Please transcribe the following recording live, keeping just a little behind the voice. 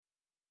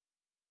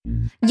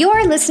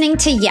You're listening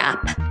to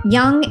YAP,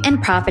 Young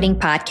and Profiting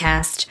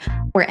Podcast,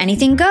 where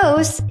anything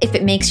goes if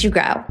it makes you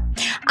grow.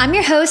 I'm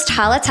your host,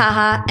 Hala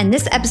Taha, and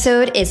this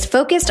episode is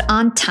focused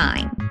on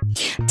time.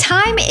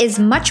 Time is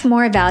much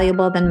more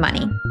valuable than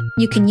money.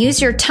 You can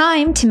use your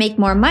time to make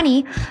more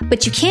money,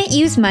 but you can't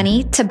use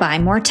money to buy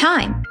more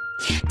time.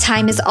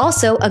 Time is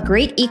also a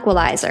great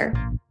equalizer.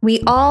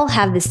 We all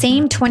have the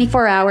same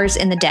 24 hours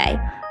in the day,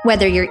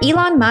 whether you're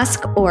Elon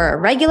Musk or a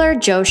regular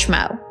Joe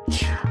Schmo.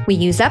 We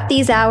use up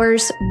these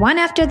hours one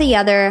after the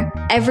other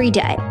every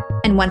day,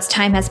 and once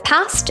time has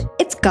passed,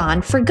 it's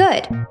gone for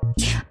good.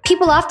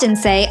 People often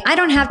say, I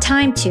don't have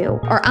time to,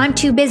 or I'm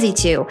too busy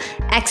to,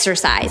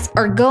 exercise,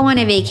 or go on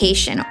a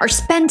vacation, or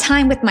spend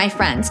time with my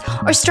friends,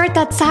 or start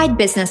that side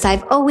business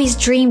I've always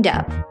dreamed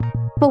of.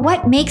 But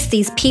what makes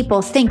these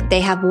people think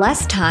they have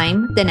less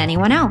time than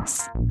anyone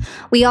else?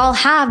 We all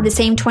have the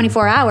same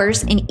 24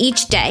 hours in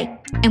each day,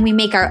 and we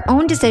make our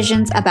own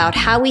decisions about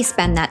how we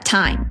spend that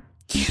time.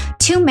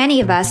 Too many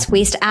of us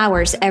waste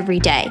hours every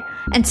day,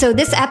 and so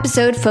this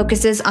episode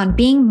focuses on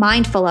being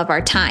mindful of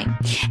our time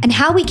and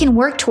how we can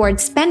work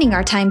towards spending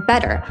our time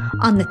better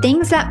on the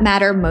things that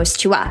matter most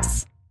to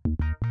us.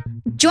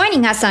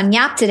 Joining us on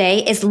YAP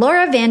today is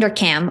Laura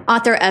Vanderkam,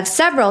 author of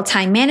several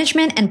time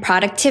management and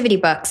productivity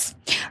books.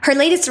 Her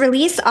latest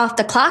release, Off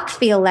the Clock,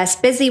 Feel Less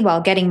Busy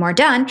While Getting More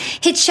Done,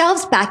 hit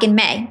shelves back in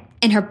May.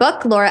 In her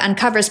book, Laura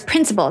uncovers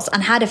principles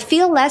on how to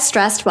feel less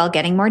stressed while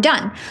getting more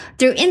done,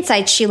 through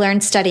insights she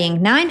learned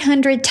studying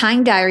 900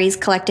 time diaries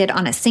collected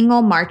on a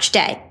single March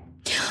day.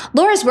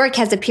 Laura's work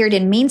has appeared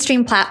in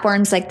mainstream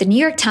platforms like the New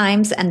York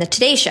Times and the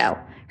Today Show.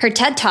 Her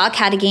TED Talk,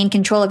 How to Gain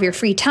Control of Your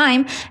Free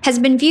Time, has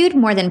been viewed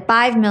more than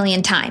 5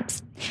 million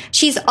times.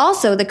 She's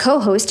also the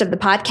co-host of the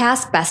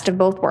podcast Best of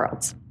Both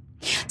Worlds.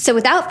 So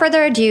without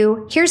further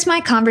ado, here's my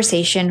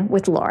conversation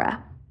with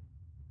Laura.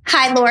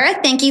 Hi, Laura.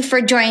 Thank you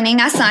for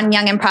joining us on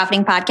Young and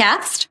Profiting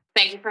Podcast.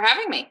 Thank you for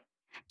having me.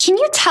 Can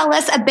you tell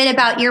us a bit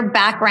about your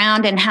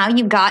background and how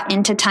you got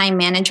into time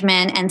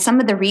management and some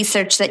of the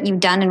research that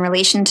you've done in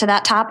relation to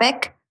that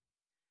topic?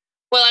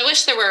 Well, I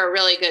wish there were a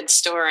really good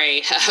story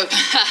of,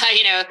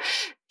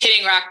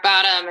 hitting rock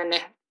bottom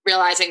and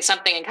realizing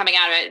something and coming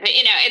out of it. But,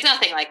 it's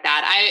nothing like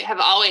that. I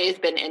have always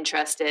been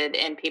interested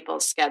in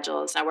people's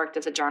schedules. I worked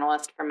as a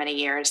journalist for many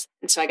years.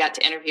 And so I got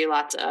to interview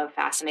lots of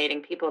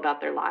fascinating people about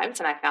their lives.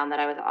 And I found that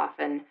I was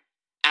often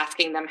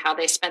asking them how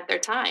they spent their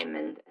time.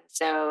 And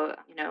so,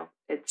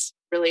 it's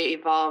really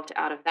evolved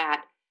out of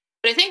that.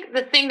 But I think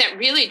the thing that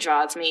really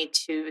draws me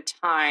to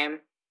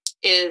time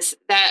is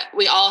that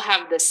we all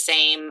have the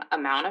same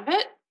amount of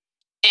it.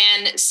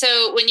 And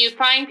so when you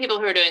find people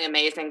who are doing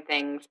amazing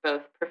things,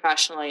 both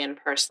professionally and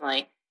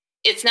personally,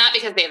 it's not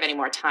because they have any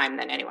more time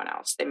than anyone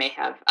else. They may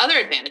have other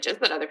advantages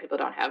that other people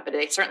don't have, but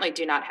they certainly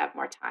do not have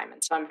more time.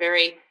 And so I'm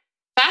very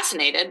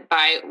fascinated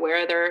by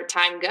where their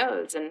time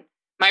goes. And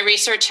my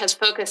research has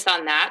focused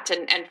on that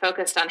and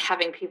focused on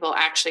having people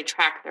actually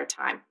track their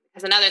time.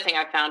 Because another thing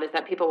I've found is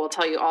that people will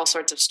tell you all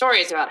sorts of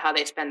stories about how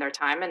they spend their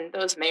time, and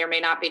those may or may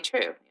not be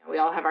true. We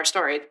all have our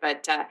stories,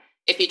 but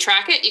if you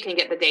track it, you can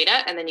get the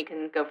data, and then you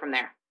can go from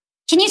there.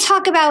 Can you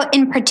talk about,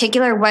 in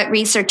particular, what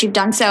research you've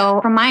done?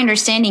 So from my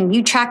understanding,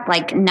 you tracked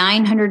like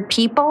 900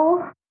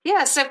 people?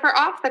 Yeah, so for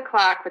Off the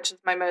Clock, which is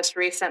my most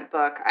recent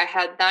book, I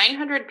had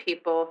 900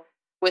 people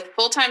with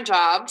full-time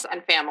jobs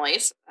and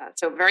families,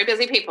 so very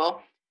busy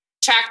people,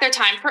 track their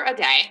time for a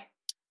day.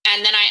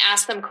 And then I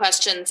asked them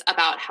questions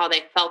about how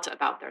they felt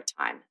about their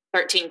time.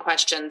 13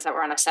 questions that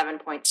were on a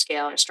 7-point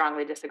scale,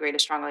 strongly disagree to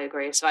strongly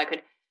agree. So I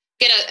could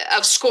get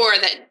a score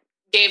that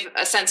gave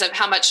a sense of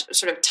how much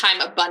sort of time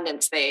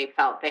abundance they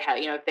felt they had.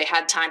 If they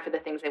had time for the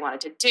things they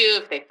wanted to do,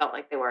 if they felt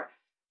like they were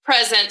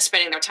present,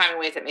 spending their time in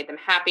ways that made them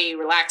happy,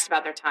 relaxed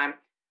about their time.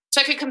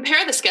 So I could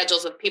compare the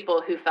schedules of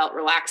people who felt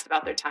relaxed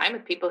about their time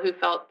with people who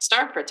felt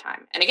starved for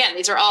time. And again,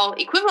 these are all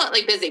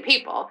equivalently busy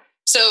people.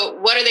 So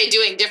what are they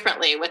doing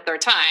differently with their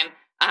time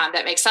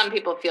that makes some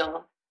people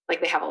feel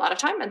like they have a lot of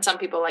time and some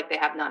people like they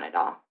have none at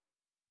all?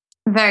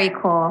 Very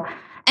cool.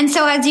 And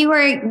so as you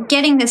were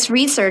getting this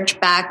research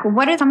back,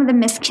 what are some of the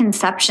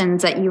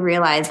misconceptions that you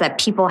realize that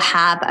people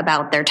have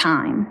about their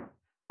time?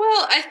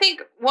 Well, I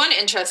think one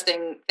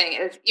interesting thing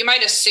is you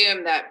might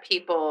assume that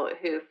people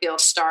who feel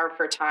starved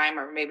for time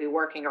are maybe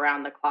working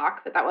around the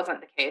clock, but that wasn't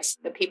the case.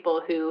 The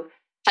people who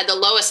had the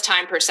lowest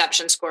time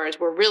perception scores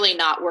were really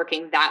not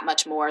working that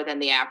much more than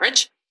the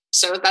average.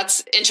 So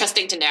that's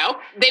interesting to know.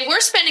 They were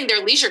spending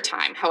their leisure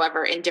time,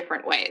 however, in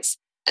different ways.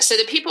 So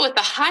the people with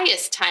the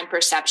highest time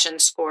perception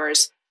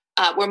scores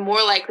were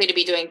more likely to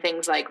be doing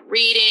things like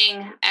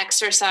reading,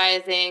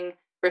 exercising,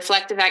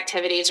 reflective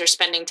activities, or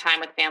spending time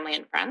with family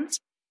and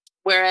friends.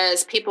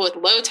 Whereas people with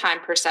low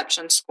time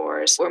perception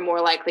scores were more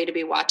likely to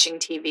be watching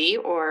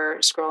TV or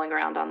scrolling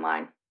around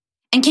online.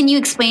 And can you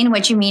explain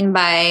what you mean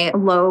by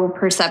low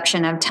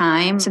perception of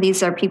time? So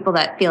these are people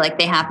that feel like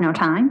they have no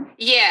time?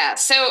 Yeah.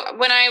 So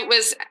when I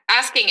was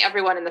asking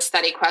everyone in the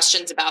study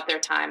questions about their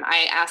time,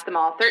 I asked them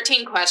all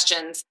 13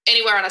 questions,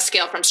 anywhere on a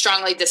scale from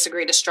strongly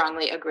disagree to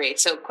strongly agree.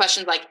 So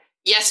questions like,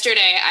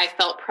 yesterday I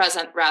felt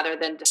present rather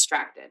than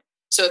distracted.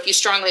 So if you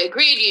strongly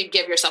agreed, you'd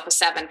give yourself a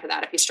 7 for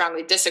that. If you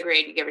strongly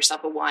disagreed, you give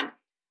yourself a 1.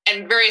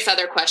 And various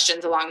other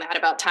questions along that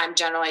about time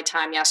generally,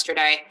 time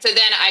yesterday. So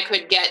then I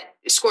could get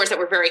scores that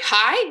were very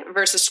high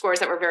versus scores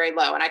that were very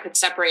low. And I could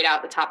separate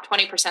out the top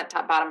 20%,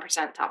 top bottom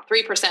percent, top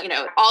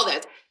 3%, all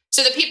those.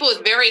 So the people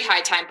with very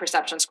high time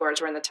perception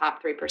scores were in the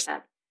top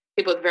 3%.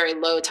 People with very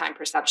low time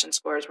perception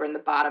scores were in the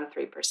bottom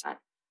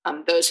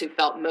 3%. Those who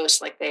felt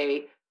most like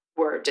they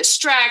were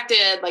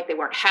distracted, like they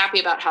weren't happy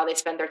about how they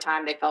spend their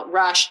time, they felt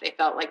rushed, they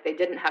felt like they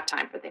didn't have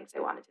time for things they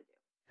wanted to do.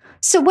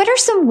 So what are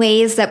some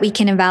ways that we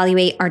can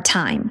evaluate our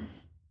time?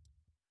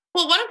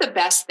 Well, one of the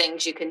best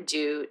things you can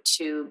do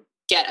to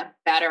get a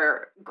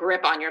better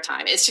grip on your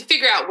time is to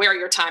figure out where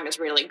your time is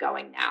really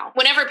going now.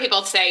 Whenever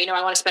people say,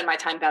 I want to spend my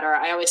time better,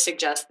 I always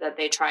suggest that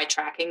they try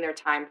tracking their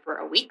time for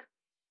a week,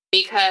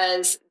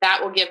 because that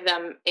will give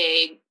them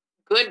a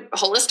good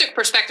holistic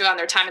perspective on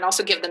their time and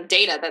also give them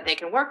data that they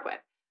can work with.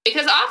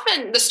 Because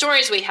often the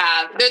stories we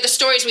have, they're the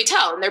stories we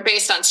tell, and they're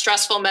based on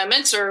stressful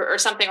moments or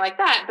something like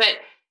that. But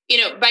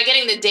by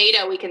getting the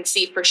data, we can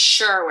see for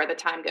sure where the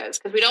time goes,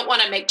 because we don't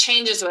want to make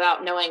changes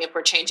without knowing if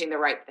we're changing the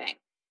right thing.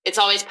 It's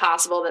always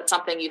possible that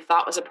something you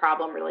thought was a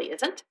problem really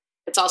isn't.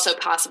 It's also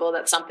possible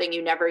that something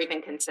you never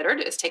even considered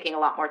is taking a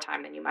lot more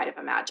time than you might have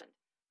imagined.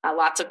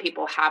 Lots of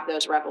people have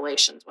those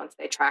revelations once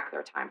they track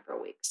their time for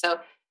a week. So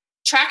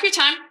track your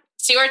time,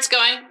 see where it's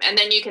going, and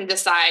then you can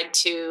decide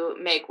to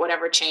make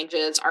whatever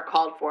changes are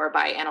called for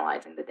by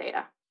analyzing the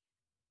data.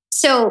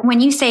 So when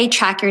you say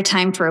track your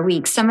time for a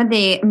week, some of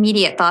the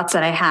immediate thoughts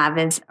that I have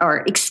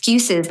or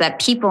excuses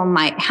that people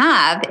might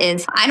have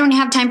is, I don't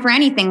have time for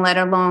anything, let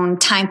alone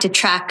time to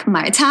track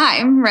my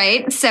time,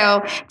 right?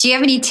 So do you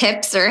have any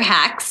tips or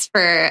hacks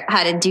for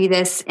how to do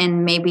this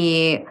in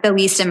maybe the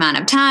least amount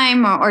of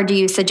time? Or do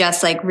you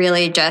suggest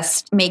really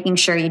just making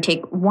sure you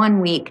take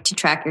 1 week to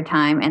track your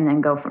time and then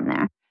go from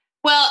there?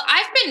 Well,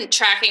 I've been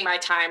tracking my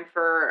time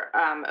for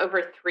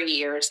over 3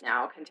 years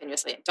now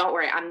continuously. Don't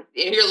worry,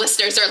 your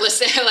listeners are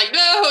listening like,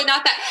 no,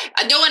 not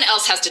that. No one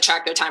else has to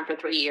track their time for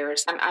 3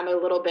 years. I'm a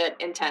little bit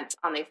intense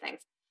on these things.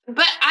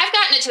 But I've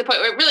gotten it to the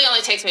point where it really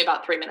only takes me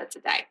about 3 minutes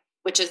a day,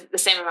 which is the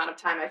same amount of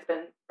time I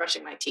spend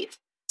brushing my teeth.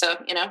 So,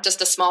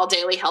 just a small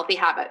daily healthy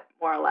habit,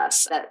 more or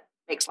less, that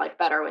makes life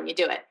better when you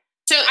do it.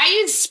 So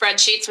I use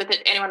spreadsheets with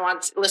it. Anyone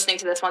listening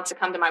to this wants to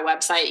come to my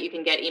website, you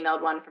can get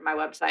emailed one from my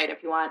website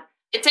if you want.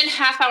 It's in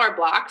half-hour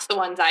blocks, the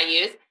ones I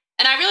use.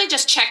 And I really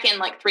just check in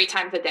 3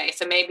 times a day.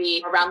 So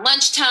maybe around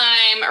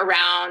lunchtime,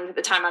 around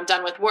the time I'm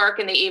done with work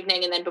in the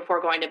evening, and then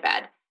before going to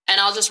bed.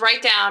 And I'll just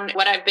write down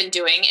what I've been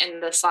doing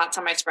in the slots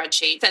on my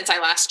spreadsheet since I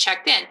last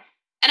checked in.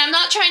 And I'm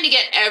not trying to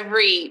get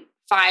every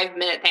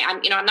 5-minute thing.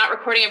 I'm not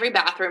recording every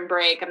bathroom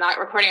break. I'm not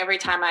recording every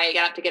time I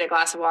get up to get a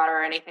glass of water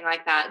or anything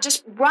like that.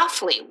 Just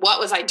roughly, what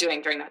was I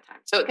doing during that time?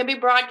 So it can be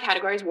broad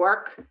categories: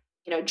 work,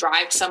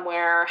 drive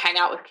somewhere, hang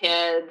out with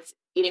kids,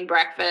 eating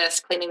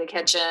breakfast, cleaning the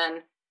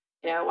kitchen,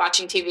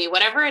 watching TV,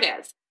 whatever it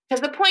is.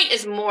 Because the point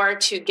is more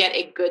to get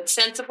a good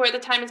sense of where the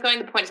time is going.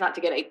 The point is not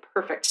to get a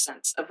perfect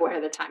sense of where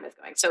the time is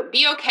going. So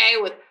be okay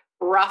with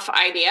rough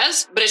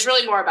ideas, but it's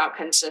really more about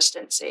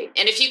consistency.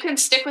 And if you can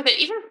stick with it,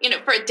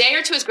 even, for a day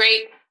or two is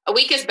great. A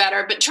week is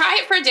better, but try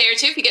it for a day or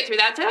two. If you get through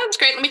that, say, that's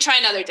great. Let me try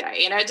another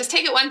day. Just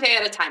take it one day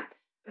at a time.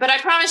 But I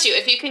promise you,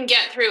 if you can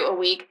get through a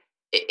week,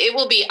 it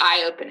will be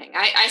eye-opening.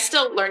 I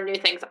still learn new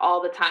things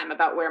all the time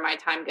about where my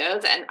time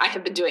goes, and I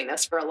have been doing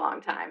this for a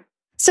long time.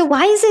 So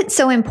why is it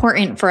so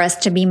important for us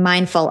to be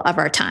mindful of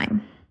our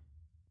time?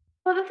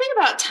 Well, the thing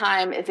about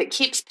time is it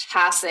keeps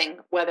passing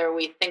whether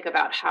we think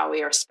about how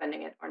we are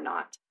spending it or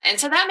not. And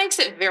so that makes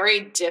it very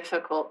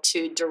difficult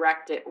to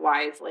direct it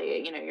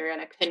wisely. You're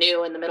in a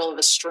canoe in the middle of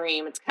a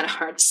stream. It's kind of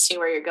hard to see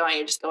where you're going.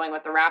 You're just going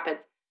with the rapids.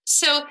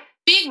 So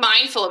being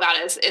mindful about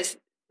it is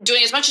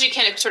doing as much as you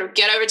can to sort of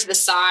get over to the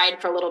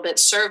side for a little bit,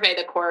 survey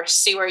the course,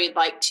 see where you'd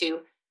like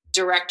to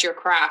direct your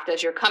craft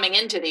as you're coming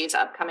into these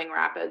upcoming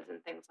rapids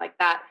and things like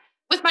that.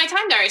 With my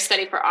time diary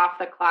study for Off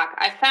the Clock,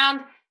 I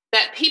found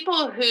that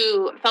people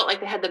who felt like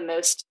they had the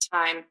most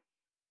time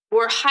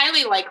were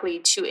highly likely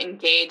to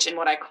engage in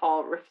what I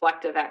call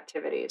reflective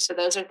activities. So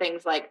those are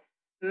things like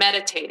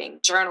meditating,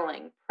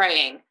 journaling,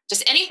 praying,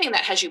 just anything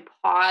that has you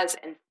pause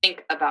and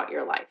think about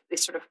your life,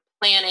 this sort of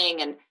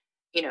planning and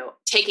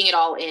taking it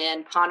all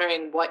in,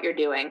 pondering what you're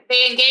doing.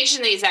 They engage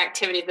in these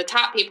activities. The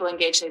top people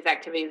engage in these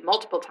activities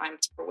multiple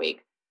times per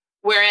week,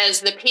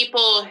 whereas the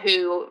people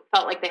who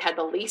felt like they had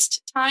the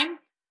least time,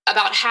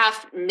 about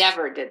half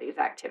never did these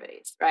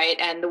activities, right?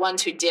 And the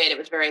ones who did, it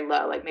was very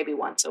low, like maybe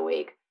once a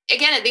week.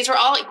 Again, these were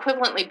all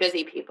equivalently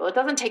busy people. It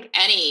doesn't take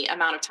any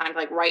amount of time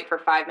to write for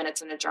 5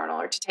 minutes in a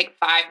journal or to take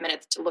 5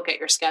 minutes to look at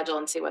your schedule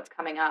and see what's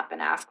coming up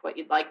and ask what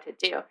you'd like to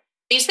do.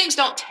 These things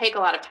don't take a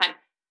lot of time.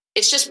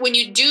 It's just when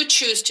you do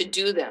choose to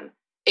do them,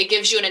 it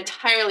gives you an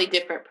entirely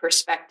different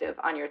perspective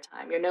on your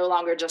time. You're no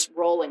longer just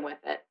rolling with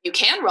it. You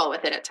can roll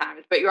with it at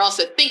times, but you're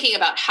also thinking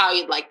about how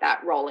you'd like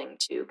that rolling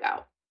to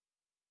go.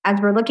 As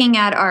we're looking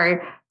at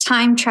our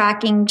time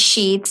tracking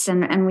sheets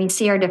and we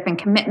see our different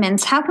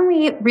commitments, how can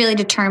we really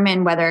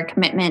determine whether a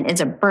commitment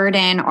is a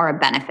burden or a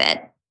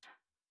benefit?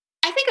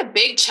 I I think a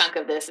big chunk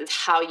of this is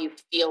how you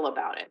feel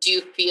about it. Do you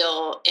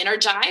feel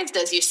energized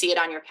as you see it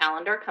on your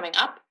calendar coming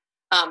up?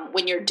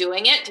 When you're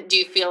doing it, do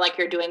you feel like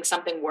you're doing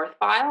something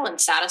worthwhile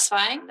and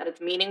satisfying, that it's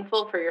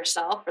meaningful for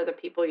yourself or the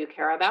people you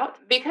care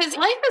about? Because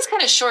life is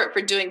kind of short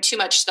for doing too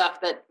much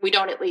stuff that we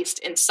don't, at least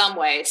in some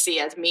way, see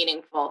as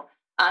meaningful.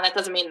 That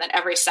doesn't mean that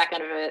every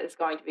second of it is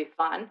going to be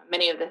fun.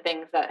 Many of the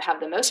things that have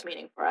the most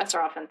meaning for us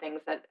are often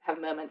things that have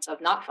moments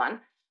of not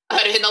fun.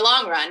 But in the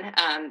long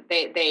run,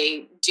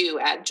 they do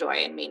add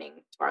joy and meaning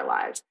to our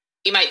lives.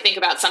 You might think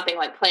about something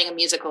like playing a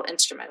musical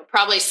instrument.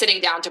 Probably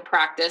sitting down to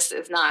practice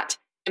is not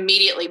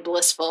immediately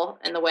blissful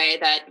in the way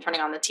that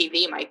turning on the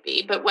TV might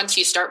be. But once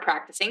you start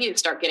practicing, you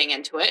start getting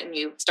into it and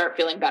you start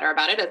feeling better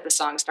about it as the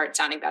songs start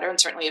sounding better.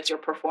 And certainly as you're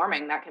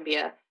performing, that can be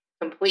a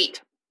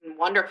complete,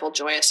 wonderful,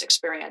 joyous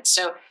experience.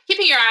 So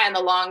keeping your eye on the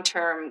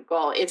long-term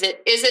goal, is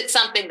it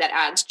something that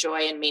adds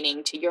joy and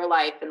meaning to your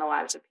life and the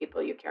lives of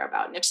people you care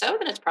about? And if so,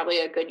 then it's probably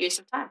a good use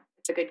of time.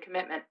 It's a good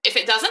commitment. If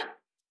it doesn't,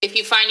 if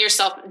you find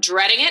yourself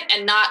dreading it,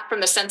 and not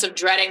from the sense of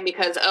dreading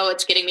because,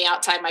 it's getting me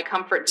outside my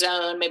comfort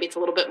zone, maybe it's a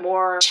little bit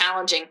more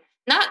challenging,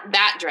 not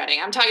that dreading.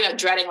 I'm talking about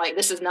dreading like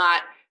this is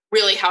not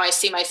really how I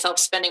see myself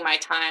spending my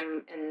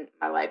time in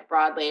my life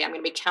broadly. I'm going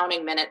to be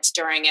counting minutes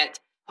during it,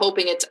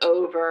 hoping it's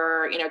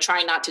over,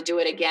 trying not to do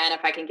it again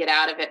if I can get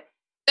out of it.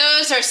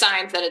 Those are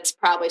signs that it's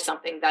probably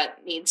something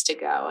that needs to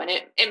go. And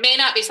it may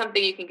not be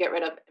something you can get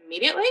rid of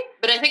immediately,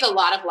 but I think a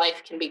lot of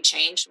life can be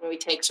changed when we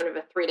take sort of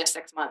a 3 to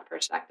 6 month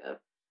perspective.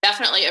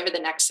 Definitely over the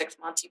next 6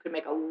 months, you could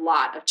make a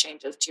lot of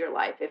changes to your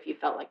life if you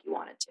felt like you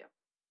wanted to.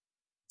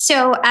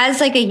 So as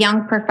like a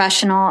young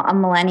professional, a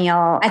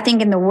millennial, I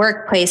think in the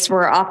workplace,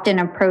 we're often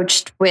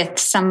approached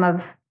with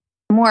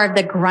more of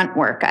the grunt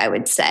work, I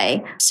would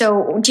say.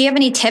 So do you have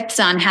any tips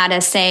on how to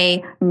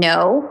say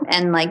no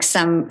and like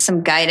some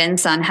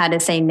guidance on how to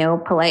say no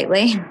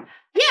politely?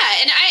 Yeah.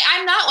 And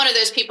I'm not one of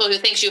those people who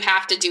thinks you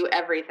have to do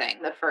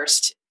everything the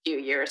first few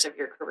years of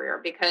your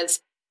career,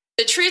 because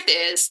the truth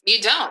is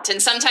you don't.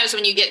 And sometimes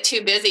when you get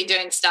too busy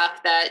doing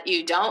stuff that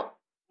you don't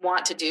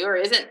want to do or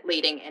isn't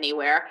leading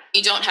anywhere,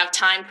 you don't have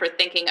time for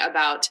thinking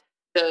about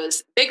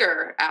those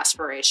bigger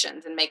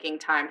aspirations and making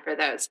time for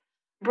those.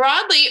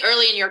 Broadly,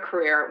 early in your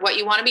career, what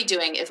you want to be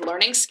doing is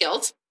learning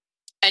skills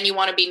and you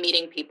want to be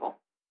meeting people.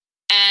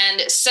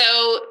 And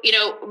so,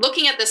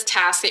 looking at this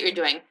task that you're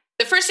doing,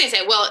 the first thing is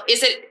say, well,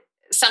 is it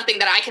something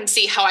that I can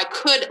see how I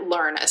could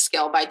learn a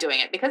skill by doing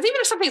it? Because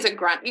even if something's a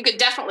grunt, you could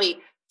definitely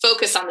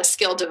focus on the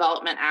skill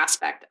development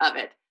aspect of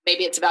it.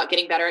 Maybe it's about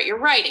getting better at your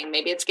writing.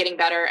 Maybe it's getting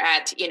better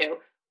at,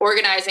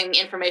 organizing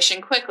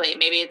information quickly.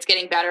 Maybe it's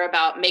getting better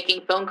about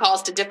making phone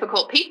calls to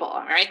difficult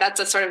people, right? That's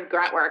a sort of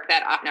grunt work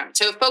that often.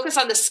 So focus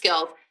on the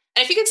skills.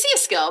 And if you can see a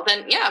skill,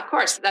 then yeah, of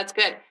course, that's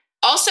good.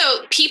 Also,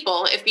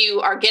 people, if you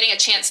are getting a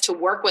chance to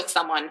work with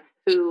someone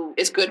who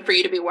is good for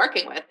you to be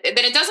working with,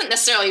 then it doesn't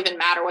necessarily even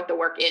matter what the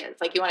work is.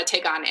 Like you want to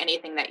take on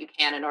anything that you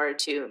can in order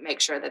to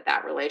make sure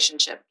that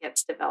relationship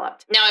gets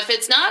developed. Now, if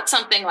it's not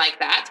something like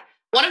that,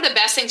 one of the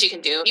best things you can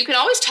do, you can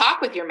always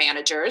talk with your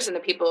managers and the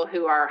people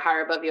who are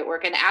higher above you at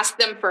work and ask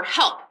them for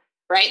help,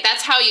 right?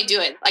 That's how you do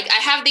it. Like, I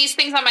have these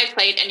things on my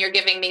plate and you're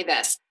giving me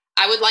this.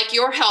 I would like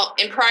your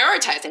help in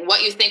prioritizing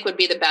what you think would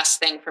be the best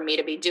thing for me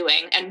to be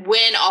doing and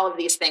when all of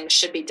these things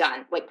should be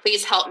done. Like,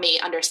 please help me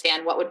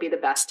understand what would be the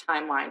best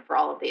timeline for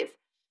all of these,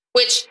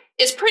 which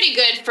is pretty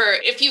good for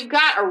if you've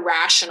got a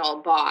rational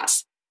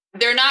boss.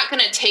 They're not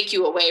going to take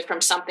you away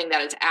from something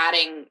that is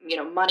adding,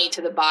 money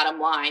to the bottom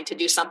line to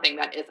do something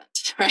that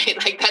isn't, right?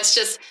 Like, that's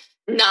just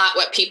not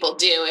what people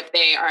do if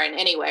they are in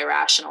any way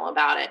rational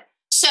about it.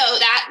 So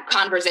that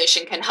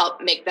conversation can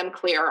help make them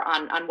clear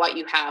on what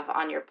you have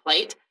on your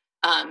plate,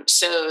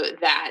 so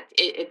that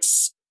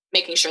it's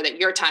making sure that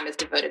your time is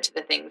devoted to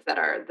the things that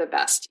are the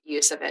best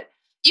use of it.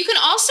 You can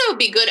also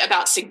be good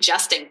about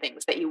suggesting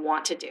things that you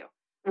want to do.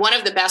 One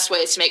of the best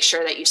ways to make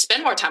sure that you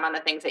spend more time on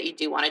the things that you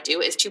do want to do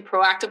is to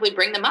proactively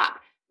bring them up.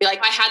 Be like,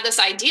 I had this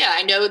idea.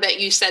 I know that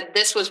you said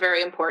this was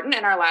very important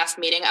in our last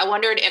meeting. I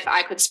wondered if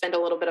I could spend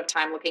a little bit of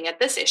time looking at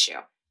this issue.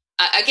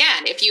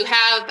 Again, if you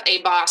have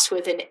a boss who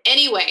is in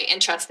any way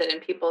interested in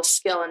people's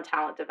skill and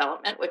talent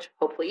development, which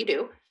hopefully you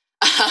do,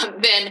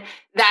 then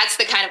that's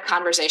the kind of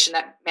conversation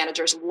that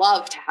managers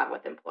love to have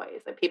with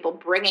employees, like people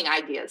bringing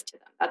ideas to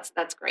them.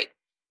 That's great.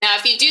 Now,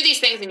 if you do these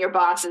things and your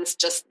boss is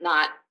just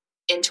not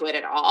into it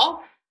at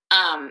all,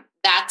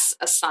 that's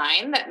a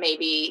sign that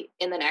maybe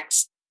in the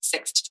next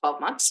 6 to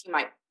 12 months, you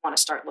might want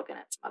to start looking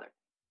at some other.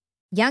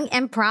 Young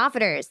and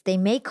profiters, they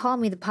may call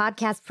me the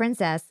podcast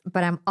princess,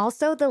 but I'm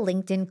also the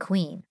LinkedIn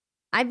queen.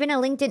 I've been a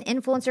LinkedIn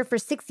influencer for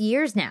 6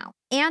 years now,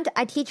 and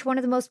I teach one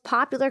of the most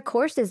popular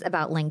courses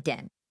about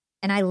LinkedIn.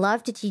 And I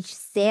love to teach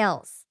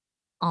sales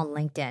on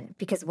LinkedIn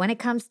because when it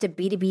comes to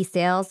B2B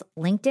sales,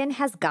 LinkedIn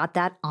has got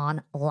that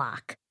on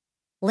lock.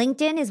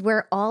 LinkedIn is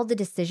where all the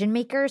decision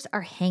makers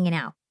are hanging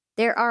out.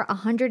 There are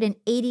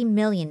 180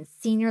 million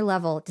senior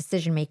level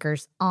decision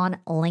makers on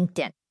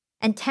LinkedIn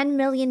and 10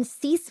 million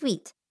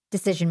C-suite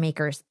decision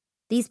makers.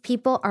 These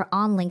people are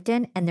on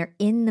LinkedIn and they're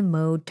in the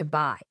mode to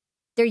buy.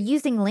 They're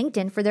using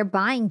LinkedIn for their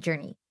buying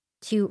journey.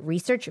 to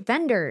research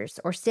vendors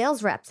or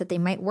sales reps that they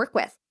might work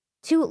with,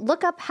 to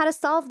look up how to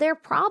solve their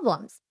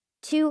problems,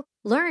 to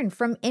learn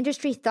from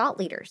industry thought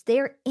leaders. They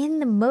are in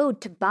the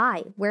mode to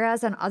buy,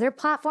 whereas on other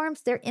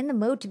platforms, they're in the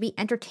mode to be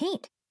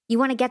entertained. You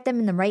want to get them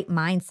in the right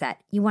mindset.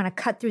 You want to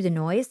cut through the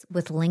noise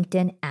with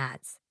LinkedIn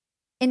ads.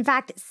 In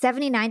fact,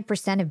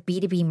 79% of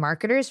B2B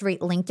marketers rate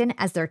LinkedIn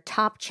as their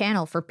top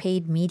channel for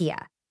paid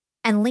media.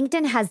 And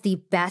LinkedIn has the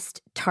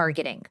best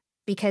targeting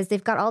because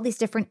they've got all these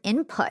different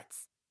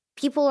inputs.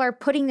 People are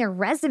putting their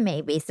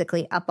resume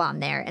basically up on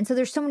there. And so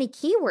there's so many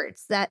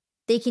keywords that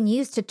they can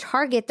use to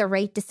target the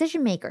right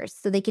decision makers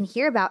so they can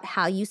hear about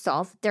how you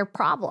solve their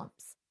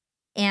problems.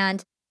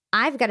 And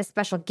I've got a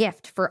special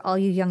gift for all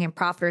you young and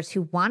profiters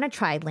who want to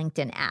try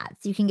LinkedIn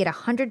ads. You can get a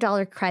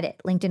 $100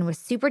 credit. LinkedIn was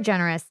super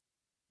generous.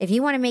 If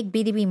you want to make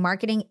B2B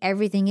marketing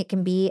everything it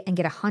can be and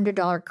get a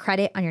 $100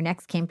 credit on your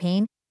next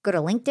campaign, go to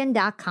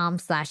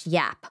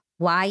linkedin.com/YAP,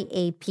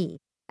 Y-A-P.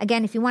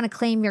 Again, if you want to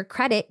claim your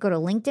credit, go to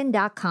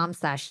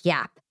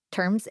linkedin.com/YAP.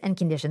 Terms and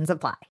conditions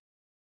apply.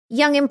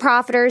 Young and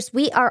profiters,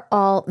 we are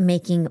all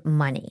making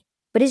money.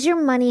 But is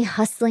your money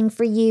hustling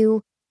for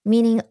you?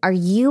 Meaning, are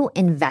you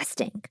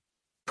investing?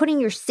 Putting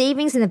your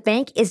savings in the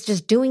bank is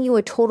just doing you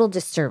a total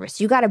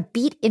disservice. You got to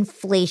beat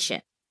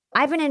inflation.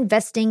 I've been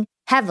investing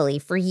heavily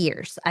for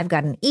years. I've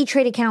got an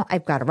E-Trade account.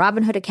 I've got a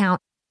Robinhood account.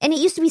 And it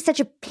used to be such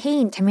a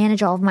pain to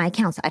manage all of my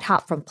accounts. I'd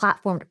hop from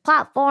platform to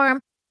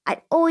platform.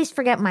 I'd always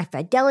forget my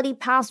Fidelity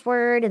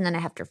password, and then I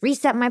have to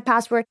reset my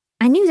password.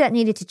 I knew that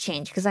needed to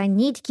change because I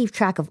need to keep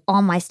track of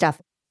all my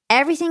stuff.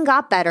 Everything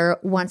got better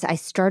once I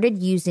started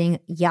using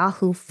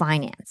Yahoo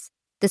Finance,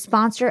 the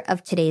sponsor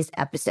of today's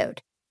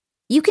episode.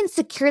 You can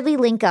securely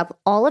link up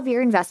all of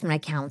your investment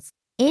accounts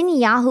in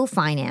Yahoo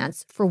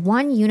Finance for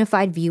one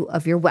unified view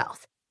of your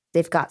wealth.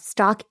 They've got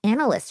stock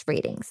analyst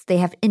ratings. They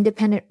have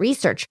independent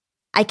research.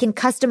 I can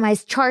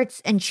customize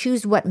charts and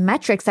choose what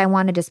metrics I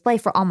want to display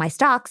for all my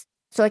stocks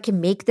so I can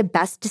make the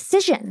best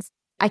decisions.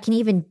 I can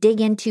even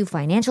dig into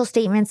financial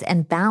statements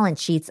and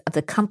balance sheets of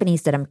the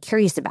companies that I'm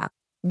curious about.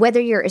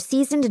 Whether you're a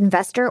seasoned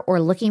investor or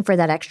looking for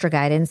that extra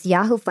guidance,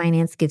 Yahoo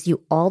Finance gives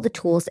you all the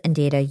tools and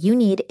data you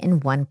need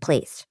in one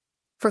place.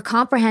 For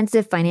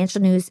comprehensive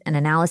financial news and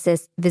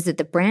analysis, visit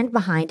the brand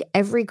behind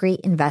every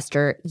great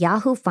investor,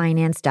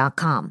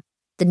 yahoofinance.com,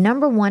 the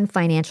 #1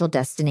 financial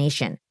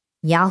destination,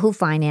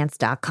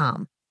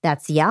 yahoofinance.com.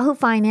 That's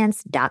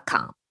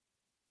yahoofinance.com.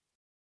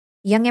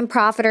 Young and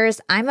profiters,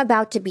 I'm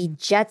about to be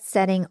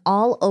jet-setting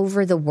all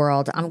over the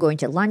world. I'm going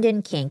to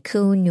London,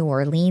 Cancun, New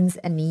Orleans,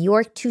 and New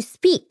York to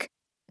speak.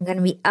 I'm going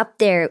to be up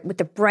there with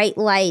the bright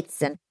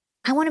lights, and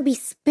I want to be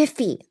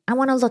spiffy. I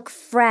want to look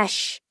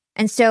fresh.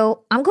 And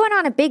so I'm going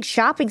on a big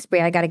shopping spree.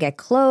 I got to get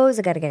clothes.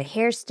 I got to get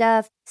hair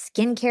stuff,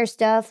 skincare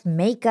stuff,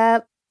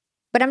 makeup.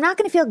 But I'm not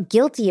going to feel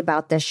guilty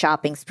about this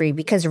shopping spree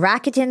because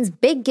Rakuten's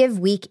Big Give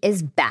Week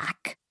is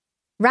back.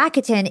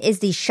 Rakuten is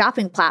the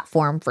shopping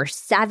platform for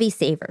savvy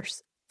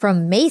savers.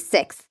 From May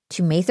 6th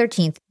to May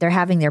 13th, they're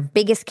having their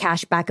biggest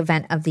cashback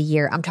event of the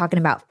year. I'm talking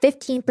about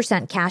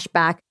 15%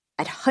 cashback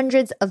at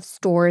hundreds of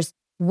stores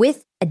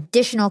with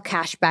additional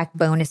cashback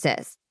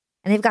bonuses.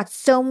 And they've got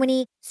so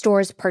many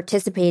stores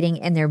participating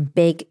in their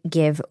Big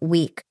Give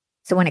Week.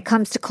 So when it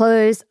comes to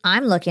clothes,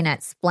 I'm looking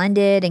at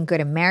Splendid and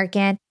Good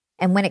American.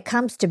 And when it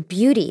comes to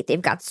beauty,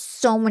 they've got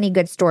so many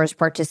good stores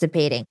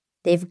participating.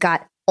 They've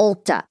got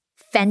Ulta,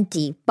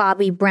 Fenty,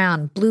 Bobbi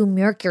Brown, Blue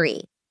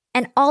Mercury,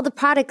 and all the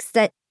products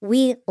that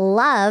we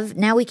love.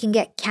 Now we can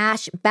get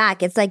cash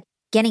back. It's like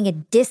getting a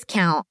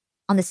discount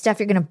on the stuff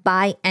you're going to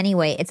buy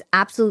anyway. It's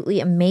absolutely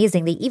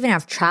amazing. They even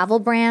have travel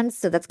brands,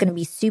 so that's going to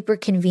be super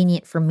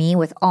convenient for me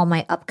with all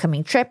my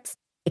upcoming trips.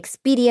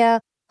 Expedia,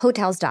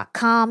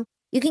 Hotels.com.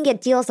 You can get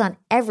deals on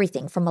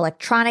everything from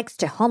electronics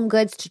to home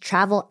goods to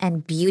travel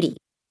and beauty.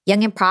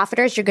 Young and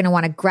profiters, you're going to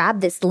want to grab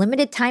this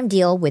limited time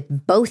deal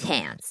with both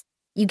hands.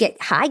 You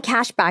get high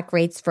cashback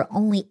rates for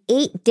only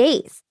 8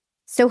 days.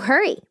 So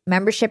hurry.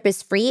 Membership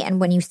is free, and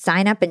when you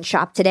sign up and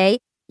shop today,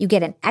 you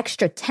get an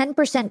extra 10%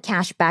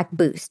 cashback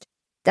boost.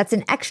 That's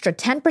an extra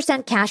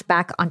 10%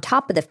 cashback on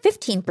top of the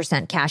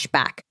 15%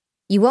 cashback.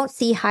 You won't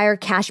see higher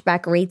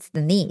cashback rates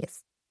than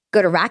these.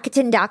 Go to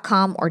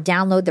Rakuten.com or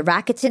download the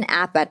Rakuten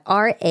app at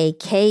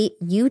Rakuten.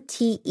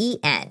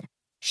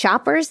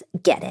 Shoppers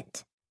get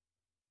it.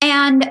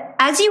 And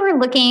as you were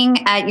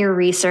looking at your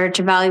research,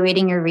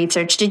 evaluating your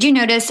research, did you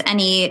notice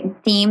any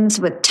themes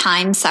with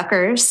time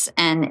suckers?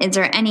 And is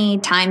there any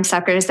time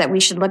suckers that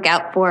we should look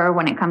out for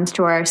when it comes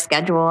to our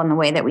schedule and the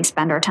way that we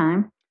spend our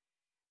time?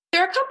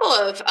 There are a couple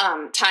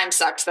of time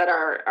sucks that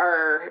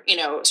are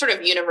sort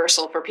of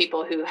universal for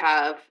people who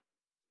have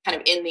kind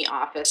of in the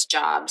office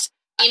jobs.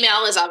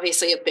 Email is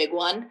obviously a big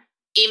one.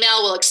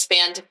 Email will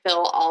expand to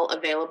fill all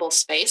available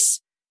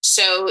space.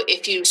 So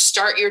if you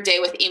start your day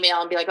with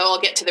email and be like, oh,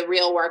 I'll get to the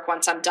real work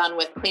once I'm done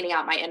with cleaning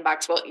out my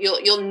inbox, well,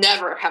 you'll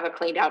never have a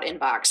cleaned out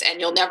inbox and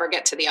you'll never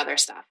get to the other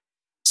stuff.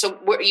 So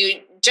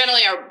you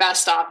generally are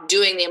best off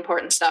doing the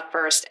important stuff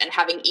first and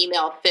having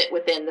email fit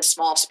within the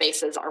small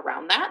spaces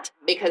around that,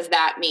 because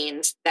that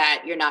means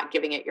that you're not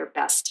giving it your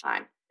best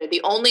time.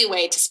 The only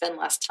way to spend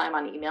less time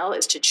on email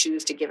is to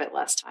choose to give it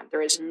less time.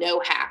 There is no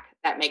hack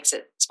that makes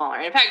it smaller.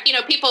 And in fact,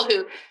 people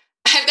who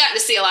I've gotten to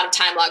see a lot of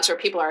time logs where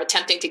people are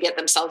attempting to get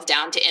themselves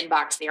down to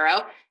inbox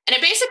 0. And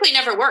it basically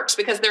never works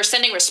because they're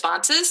sending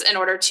responses in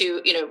order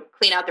to,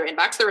 clean out their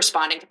inbox. They're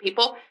responding to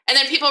people and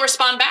then people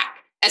respond back.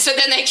 And so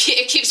then it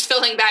keeps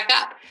filling back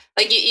up.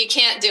 Like you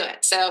can't do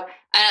it. So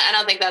I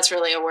don't think that's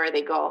really a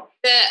worthy goal.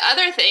 The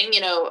other thing,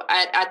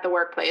 at the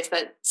workplace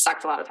that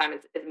sucks a lot of time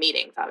is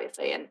meetings,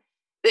 obviously. And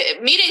the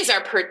meetings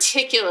are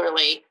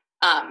particularly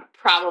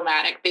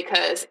problematic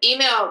because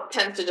email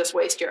tends to just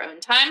waste your own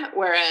time.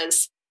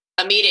 Whereas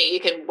a meeting, you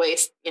can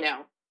waste,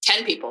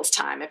 10 people's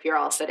time if you're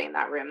all sitting in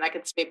that room. That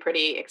could be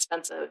pretty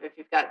expensive if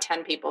you've got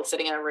 10 people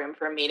sitting in a room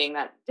for a meeting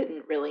that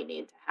didn't really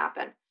need to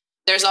happen.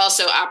 There's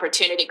also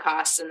opportunity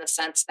costs in the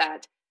sense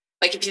that,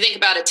 like, if you think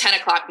about a 10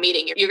 o'clock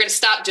meeting, you're going to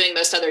stop doing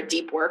most other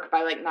deep work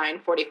by like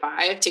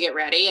 9:45 to get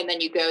ready. And then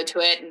you go to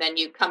it and then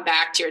you come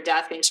back to your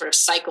desk and you sort of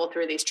cycle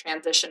through these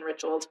transition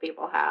rituals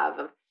people have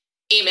of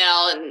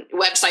email and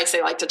websites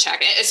they like to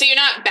check. So you're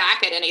not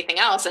back at anything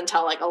else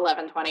until like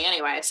 11:20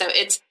 anyway. So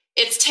it's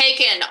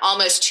taken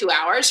almost 2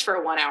 hours for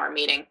a 1 hour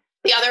meeting.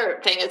 The other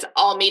thing is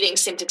all meetings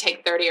seem to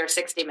take 30 or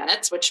 60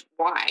 minutes, which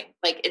why?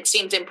 Like it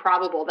seems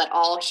improbable that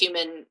all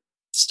human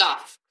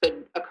stuff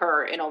could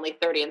occur in only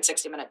 30 and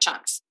 60 minute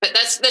chunks. But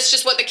that's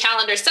just what the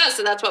calendar says.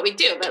 So that's what we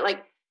do. But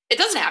like, it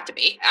doesn't have to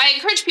be. I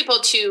encourage people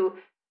to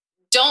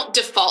don't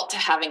default to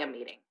having a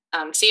meeting.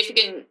 See if you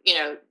can,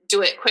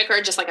 do it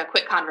quicker, just like a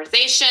quick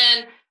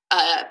conversation,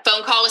 a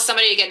phone call with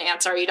somebody to get an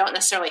answer. You don't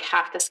necessarily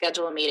have to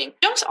schedule a meeting. You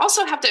don't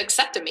also have to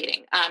accept a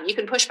meeting. You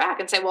can push back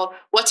and say, well,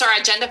 what's our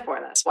agenda for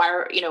this? Why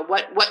are,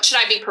 what should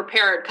I be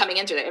prepared coming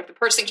into it? If the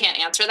person can't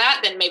answer that,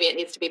 then maybe it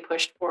needs to be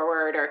pushed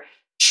forward or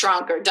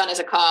shrunk or done as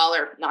a call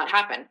or not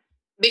happen.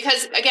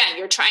 Because again,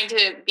 you're trying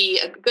to be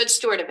a good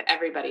steward of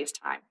everybody's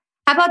time.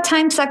 How about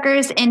time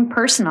suckers in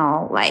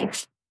personal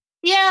life?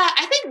 Yeah,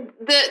 I think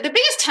the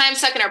biggest time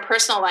suck in our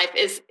personal life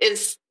is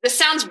this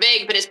sounds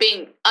vague, but it's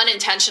being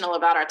unintentional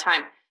about our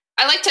time.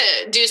 I like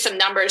to do some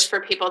numbers for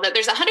people that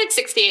there's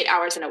 168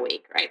 hours in a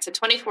week, right? So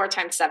 24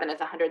 times 7 is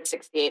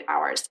 168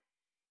 hours.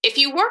 If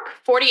you work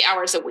 40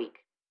 hours a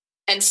week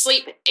and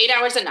sleep 8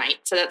 hours a night,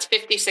 so that's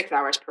 56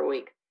 hours per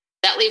week,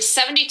 that leaves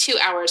 72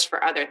 hours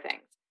for other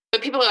things.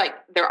 But people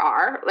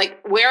are like,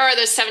 where are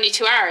those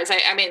 72 hours?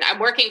 I mean, I'm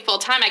working full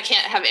time. I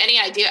can't have any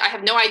idea. I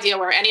have no idea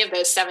where any of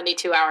those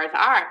 72 hours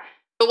are.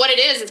 But what it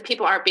is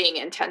people aren't being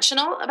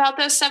intentional about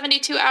those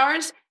 72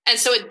 hours. And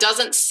so it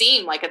doesn't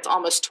seem like it's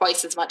almost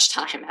twice as much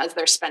time as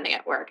they're spending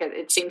at work.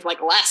 It seems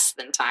like less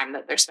than time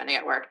that they're spending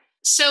at work.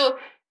 So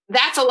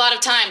that's a lot of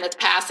time that's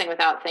passing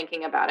without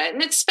thinking about it.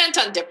 And it's spent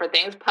on different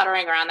things,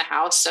 puttering around the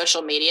house,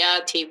 social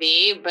media,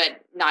 TV,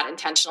 but not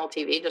intentional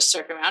TV, just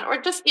surfing around, or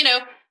just,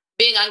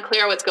 being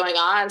unclear what's going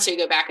on. So you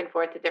go back and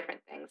forth to different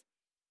things.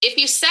 If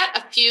you set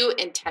a few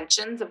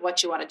intentions of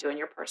what you want to do in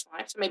your personal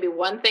life, so maybe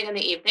one thing in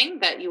the evening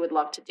that you would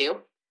love to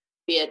do,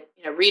 be it,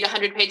 read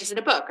 100 pages in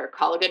a book or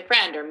call a good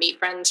friend or meet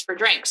friends for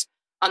drinks.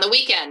 On the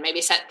weekend, maybe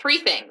set 3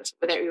 things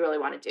that you really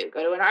want to do.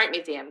 Go to an art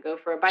museum, go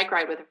for a bike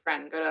ride with a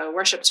friend, go to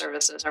worship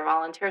services or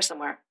volunteer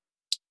somewhere.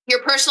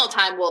 Your personal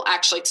time will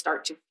actually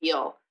start to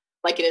feel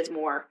like it is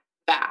more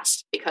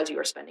vast because you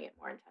are spending it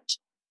more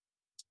intentionally.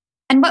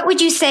 And what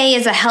would you say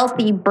is a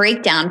healthy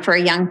breakdown for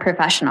a young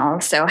professional?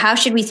 So how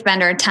should we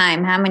spend our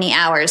time? How many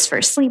hours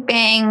for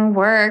sleeping,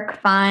 work,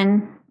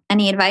 fun?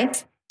 Any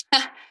advice?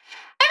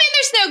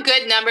 There's no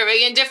good number,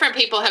 but different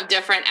people have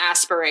different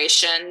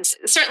aspirations.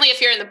 Certainly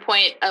if you're in the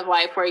point of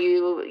life where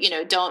you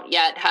don't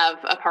yet have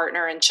a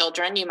partner and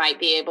children, you might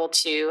be able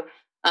to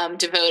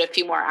devote a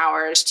few more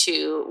hours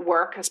to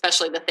work,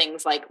 especially the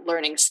things like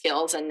learning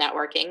skills and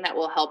networking that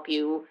will help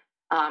you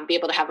be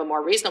able to have a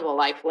more reasonable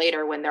life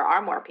later when there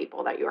are more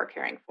people that you are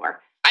caring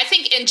for. I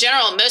think in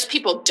general, most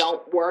people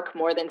don't work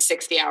more than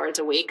 60 hours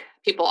a week.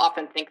 People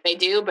often think they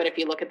do, but if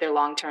you look at their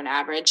long-term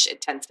average,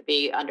 it tends to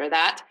be under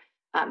that.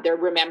 They're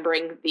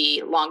remembering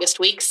the longest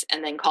weeks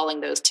and then calling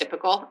those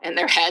typical in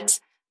their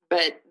heads,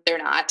 but they're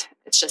not.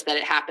 It's just that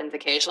it happens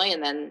occasionally,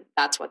 and then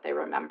that's what they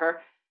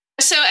remember.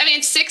 So,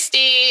 60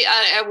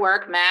 at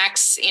work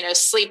max,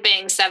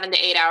 sleeping 7 to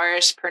 8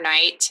 hours per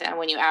night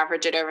when you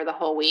average it over the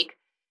whole week.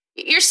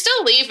 You're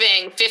still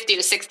leaving 50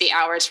 to 60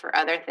 hours for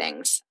other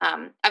things.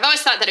 I've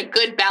always thought that a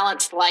good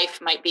balanced life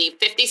might be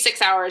 56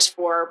 hours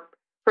for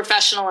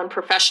professional and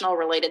professional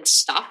related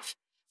stuff,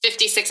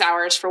 56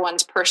 hours for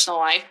one's personal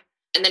life,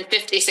 and then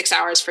 56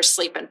 hours for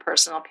sleep and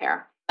personal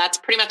care. That's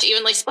pretty much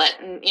evenly split.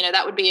 And,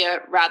 that would be a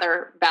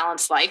rather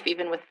balanced life,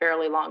 even with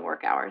fairly long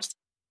work hours.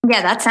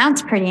 Yeah, that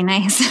sounds pretty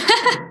nice.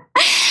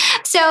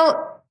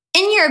 So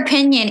in your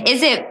opinion,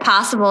 is it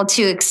possible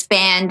to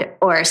expand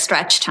or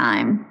stretch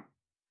time?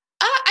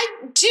 I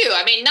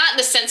do. Not in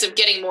the sense of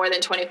getting more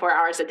than 24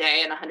 hours a day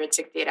and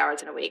 168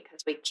 hours in a week,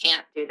 because we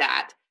can't do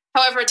that.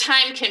 However,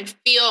 time can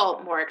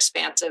feel more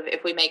expansive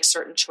if we make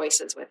certain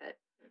choices with it.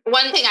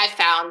 One thing I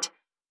found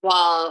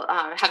while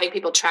having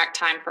people track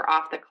time for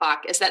off the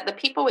clock is that the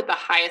people with the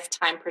highest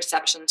time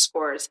perception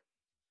scores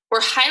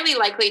were highly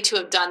likely to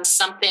have done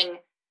something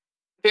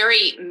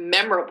very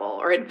memorable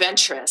or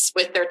adventurous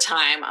with their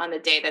time on the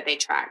day that they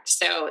tracked.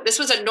 So this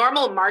was a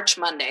normal March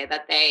Monday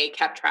that they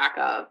kept track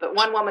of. But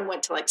one woman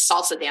went to like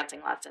salsa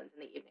dancing lessons in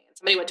the evening. And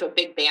somebody went to a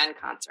big band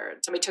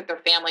concert. Somebody took their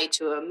family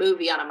to a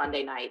movie on a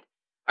Monday night,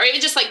 or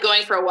even just like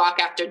going for a walk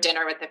after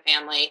dinner with the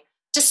family.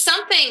 Just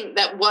something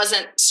that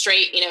wasn't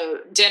straight,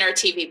 dinner,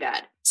 TV,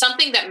 bed.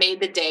 Something that made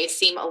the day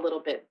seem a little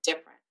bit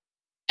different.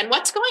 And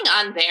what's going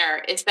on there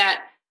is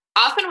that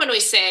often when we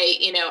say,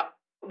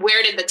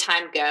 where did the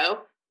time go?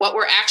 What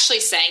we're actually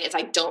saying is,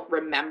 I don't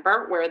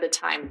remember where the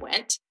time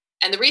went.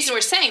 And the reason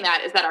we're saying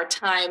that is that our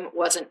time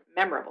wasn't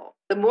memorable.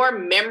 The more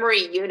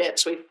memory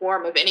units we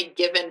form of any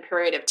given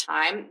period of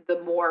time,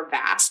 the more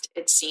vast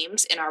it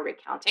seems in our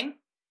recounting.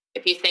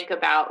 If you think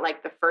about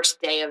like the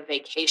first day of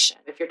vacation,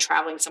 if you're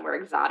traveling somewhere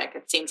exotic,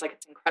 it seems like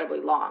it's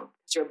incredibly long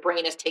because your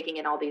brain is taking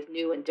in all these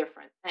new and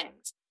different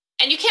things.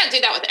 And you can't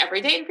do that with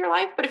every day of your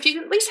life, but if you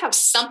can at least have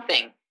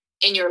something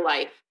in your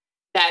life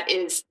that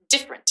is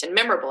different and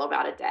memorable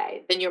about a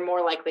day, then you're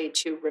more likely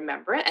to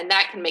remember it. And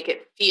that can make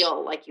it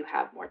feel like you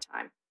have more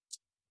time.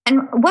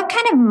 And what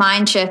kind of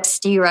mind shifts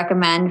do you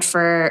recommend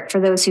for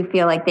those who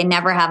feel like they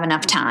never have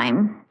enough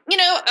time?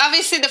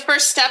 Obviously the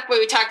first step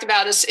we talked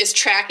about is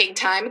tracking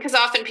time, because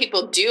often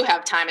people do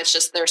have time. It's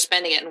just they're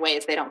spending it in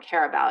ways they don't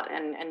care about.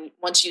 And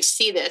once you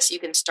see this, you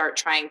can start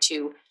trying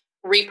to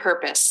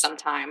repurpose some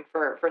time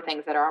for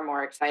things that are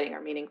more exciting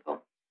or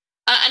meaningful.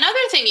 Another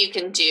thing you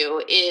can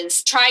do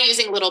is try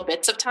using little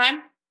bits of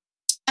time.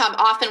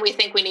 Often we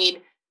think we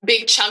need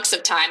big chunks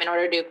of time in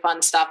order to do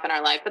fun stuff in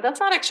our life, but that's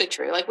not actually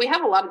true. Like we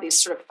have a lot of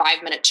these sort of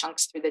 5-minute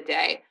chunks through the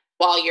day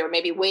while you're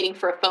maybe waiting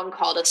for a phone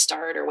call to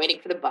start or waiting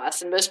for the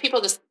bus. And most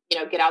people just,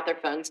 get out their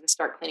phones and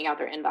start cleaning out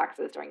their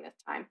inboxes during this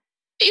time.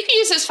 But you can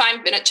use those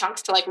 5-minute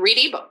chunks to like read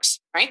ebooks,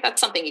 right?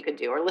 That's something you could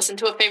do, or listen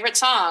to a favorite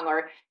song,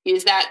 or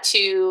use that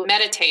to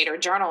meditate or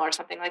journal or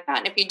something like that.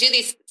 And if you do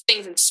these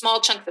things in small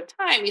chunks of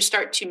time, you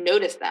start to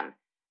notice them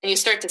and you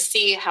start to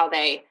see how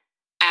they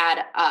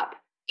add up.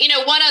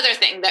 One other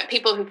thing that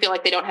people who feel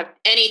like they don't have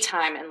any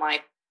time in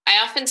life,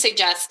 I often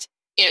suggest,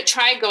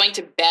 try going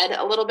to bed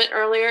a little bit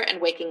earlier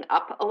and waking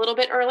up a little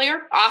bit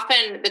earlier.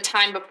 Often the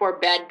time before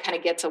bed kind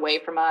of gets away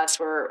from us.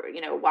 We're,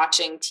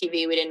 watching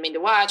TV we didn't mean to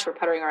watch. We're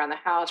puttering around the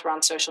house. We're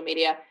on social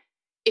media.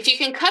 If you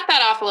can cut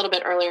that off a little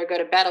bit earlier, go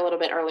to bed a little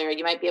bit earlier,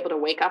 you might be able to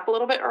wake up a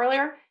little bit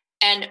earlier.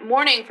 And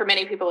morning for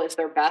many people is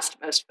their best,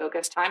 most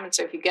focused time. And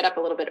so if you get up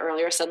a little bit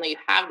earlier, suddenly you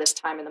have this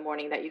time in the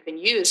morning that you can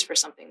use for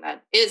something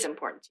that is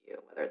important to you,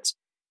 whether it's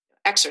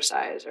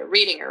exercise or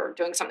reading or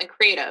doing something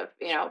creative,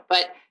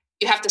 but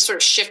you have to sort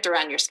of shift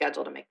around your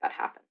schedule to make that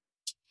happen.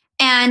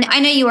 And I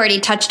know you already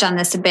touched on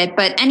this a bit,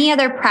 but any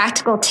other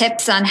practical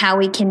tips on how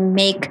we can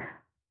make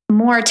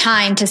more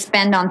time to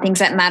spend on things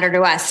that matter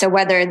to us? So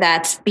whether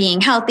that's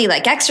being healthy,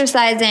 like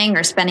exercising,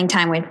 or spending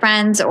time with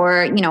friends,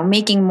 or,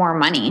 making more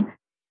money.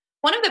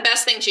 One of the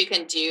best things you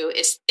can do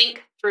is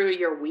think through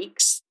your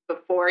weeks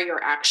before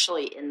you're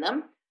actually in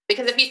them.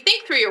 Because if you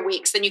think through your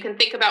weeks, then you can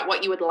think about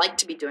what you would like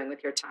to be doing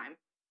with your time.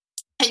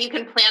 And you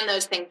can plan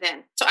those things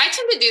in. So I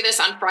tend to do this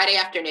on Friday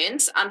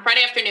afternoons. On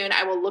Friday afternoon,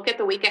 I will look at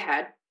the week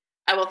ahead.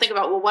 I will think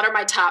about, what are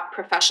my top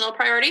professional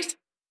priorities?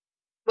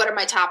 What are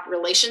my top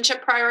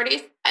relationship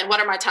priorities? And what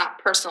are my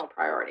top personal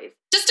priorities?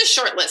 Just a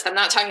short list. I'm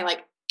not talking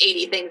like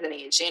 80 things in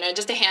each,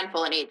 just a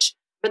handful in each.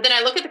 But then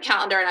I look at the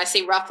calendar and I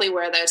see roughly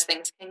where those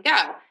things can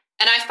go.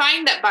 And I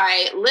find that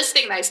by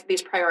listing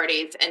these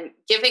priorities and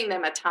giving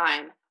them a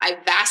time, I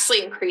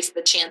vastly increase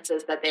the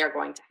chances that they are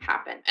going to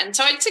happen. And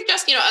so I'd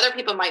suggest, other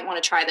people might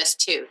want to try this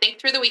too. Think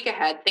through the week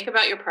ahead, think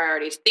about your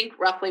priorities, think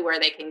roughly where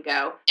they can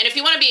go. And if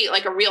you want to be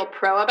like a real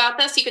pro about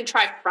this, you can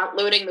try front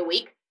loading the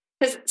week,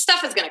 because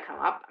stuff is going to come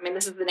up. I mean,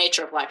 this is the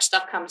nature of life.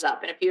 Stuff comes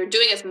up. And if you're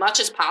doing as much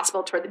as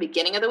possible toward the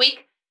beginning of the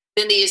week,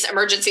 then these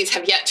emergencies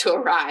have yet to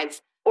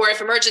arise. Or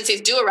if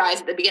emergencies do arise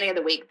at the beginning of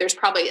the week, there's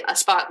probably a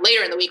spot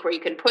later in the week where you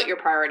can put your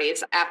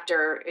priorities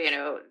after,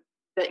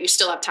 that you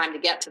still have time to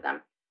get to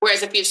them.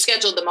 Whereas if you've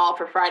scheduled them all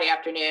for Friday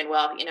afternoon,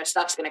 well,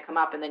 stuff's going to come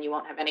up and then you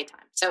won't have any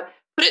time. So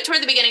put it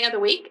toward the beginning of the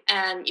week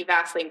and you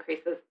vastly increase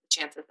the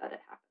chances that it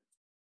happens.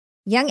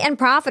 Young and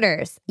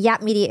Profiters,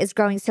 Yap Media is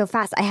growing so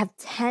fast. I have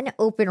 10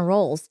 open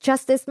roles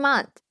just this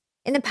month.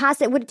 In the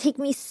past, it would take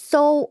me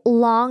so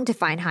long to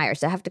find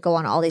hires. I have to go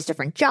on all these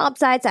different job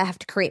sites. I have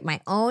to create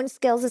my own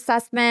skills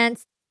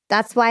assessments.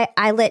 That's why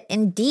I let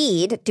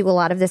Indeed do a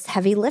lot of this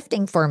heavy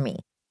lifting for me.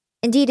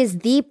 Indeed is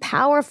the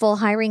powerful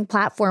hiring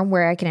platform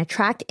where I can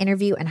attract,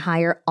 interview, and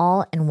hire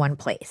all in one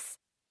place.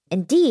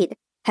 Indeed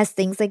has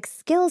things like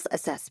skills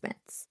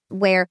assessments,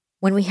 where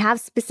when we have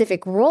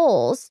specific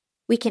roles,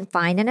 we can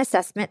find an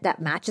assessment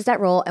that matches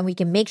that role and we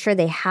can make sure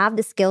they have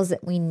the skills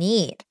that we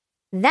need.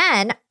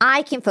 Then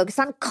I can focus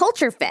on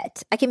culture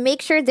fit. I can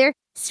make sure they're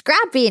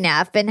scrappy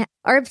enough and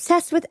are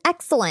obsessed with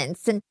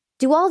excellence and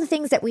do all the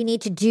things that we need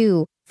to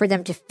do for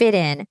them to fit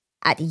in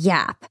at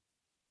Yap.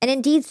 And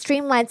Indeed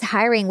streamlines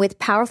hiring with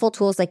powerful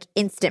tools like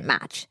Instant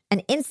Match. An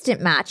Instant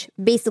Match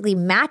basically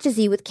matches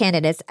you with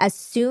candidates as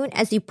soon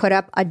as you put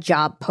up a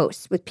job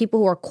post with people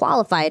who are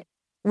qualified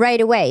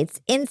right away.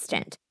 It's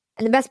instant.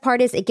 And the best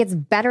part is it gets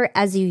better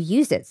as you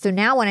use it. So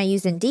now when I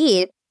use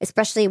Indeed,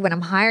 especially when I'm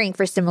hiring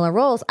for similar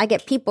roles, I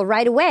get people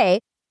right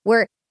away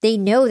where they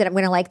know that I'm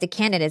going to like the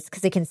candidates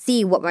because they can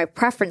see what my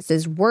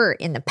preferences were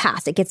in the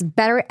past. It gets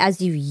better as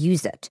you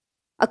use it.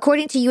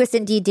 According to US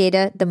Indeed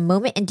data, the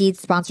moment Indeed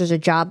sponsors a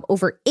job,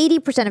 over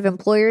 80% of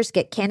employers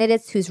get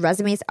candidates whose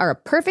resumes are a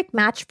perfect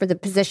match for the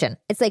position.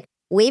 It's like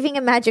waving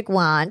a magic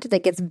wand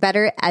that gets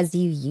better as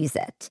you use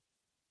it.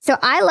 So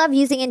I love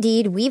using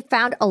Indeed. We've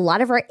found a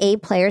lot of our A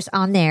players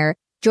on there.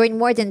 Join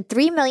more than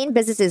 3 million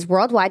businesses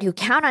worldwide who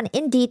count on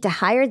Indeed to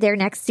hire their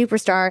next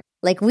superstar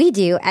like we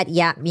do at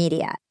Yap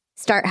Media.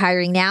 Start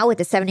hiring now with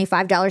a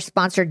 $75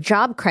 sponsored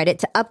job credit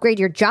to upgrade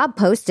your job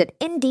post at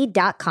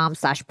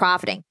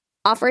Indeed.com/profiting.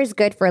 Offer is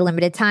good for a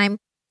limited time.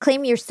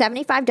 Claim your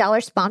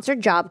 $75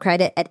 sponsored job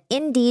credit at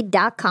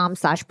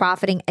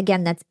Indeed.com/profiting.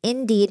 Again, that's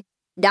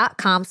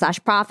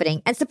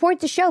Indeed.com/profiting. And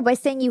support the show by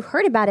saying you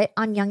heard about it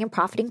on Young and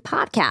Profiting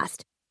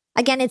Podcast.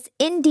 Again, it's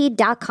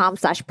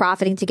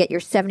Indeed.com/profiting to get your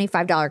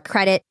 $75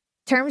 credit.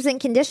 Terms and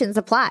conditions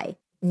apply.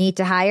 Need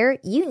to hire?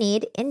 You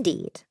need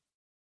Indeed.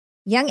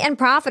 Young and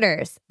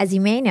Profiters, as you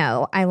may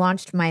know, I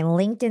launched my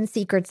LinkedIn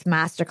Secrets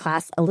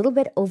Masterclass a little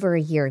bit over a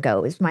year ago.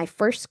 It was my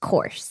first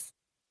course.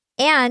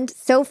 And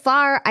so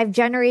far, I've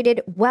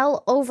generated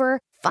well over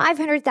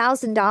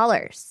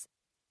 $500,000.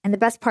 And the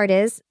best part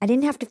is I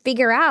didn't have to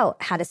figure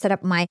out how to set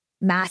up my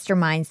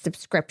mastermind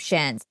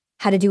subscriptions,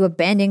 how to do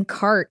abandoned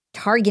cart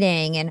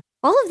targeting, and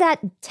all of that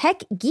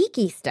tech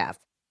geeky stuff.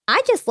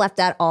 I just left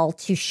that all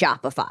to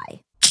Shopify.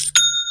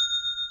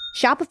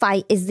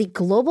 Shopify is the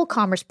global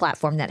commerce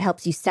platform that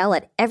helps you sell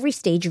at every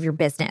stage of your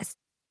business.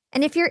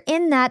 And if you're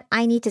in that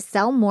I need to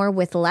sell more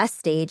with less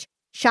stage,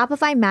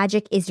 Shopify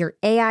Magic is your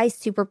AI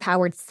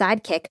superpowered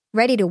sidekick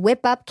ready to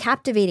whip up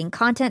captivating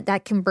content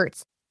that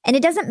converts. And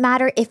it doesn't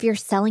matter if you're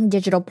selling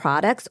digital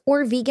products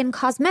or vegan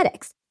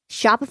cosmetics.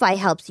 Shopify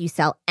helps you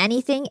sell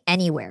anything,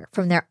 anywhere,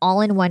 from their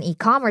all-in-one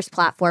e-commerce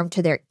platform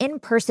to their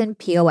in-person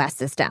POS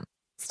system.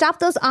 Stop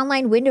those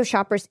online window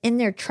shoppers in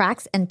their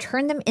tracks and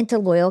turn them into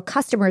loyal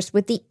customers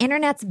with the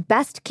internet's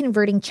best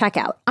converting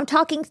checkout. I'm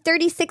talking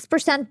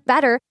 36%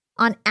 better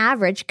on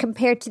average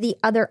compared to the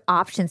other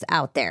options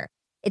out there.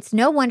 It's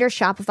no wonder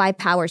Shopify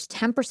powers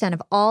 10%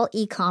 of all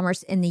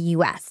e-commerce in the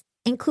US,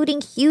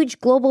 including huge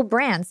global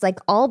brands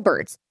like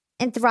Allbirds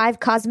and Thrive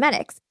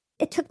Cosmetics.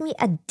 It took me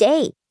a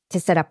day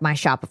to set up my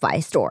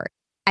Shopify store.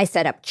 I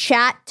set up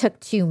chat,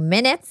 took 2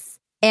 minutes,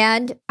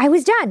 and I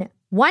was done.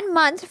 1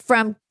 month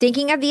from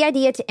thinking of the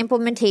idea to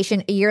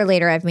implementation, a year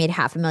later, I've made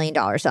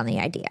 $500,000 on the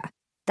idea.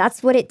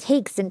 That's what it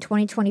takes in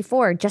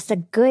 2024, just a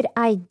good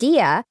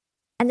idea,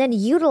 and then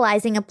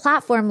utilizing a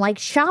platform like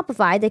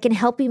Shopify that can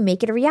help you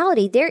make it a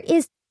reality. There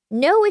is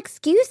no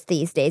excuse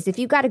these days. If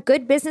you've got a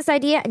good business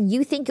idea and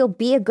you think you'll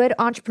be a good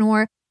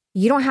entrepreneur,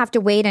 you don't have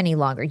to wait any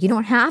longer. You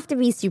don't have to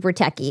be super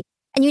techie,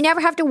 and you never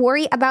have to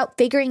worry about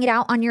figuring it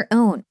out on your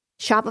own.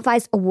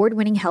 Shopify's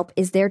award-winning help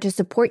is there to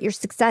support your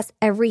success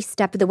every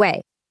step of the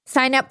way.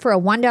 Sign up for a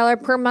 $1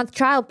 per month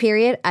trial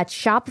period at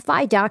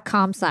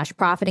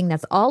shopify.com/profiting.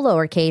 That's all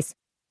lowercase.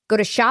 Go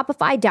to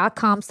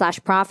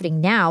shopify.com/profiting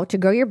now to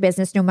grow your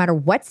business no matter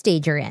what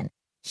stage you're in.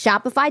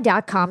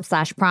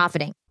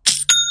 Shopify.com/profiting.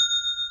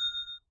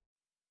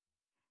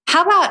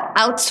 How about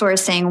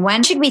outsourcing?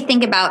 When should we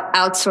think about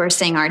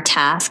outsourcing our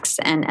tasks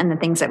and the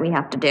things that we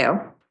have to do?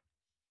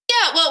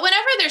 Yeah, well,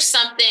 whenever there's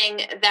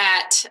something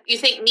that you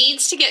think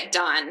needs to get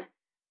done,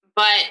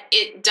 but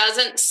it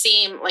doesn't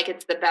seem like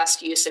it's the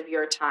best use of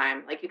your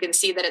time, like you can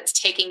see that it's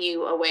taking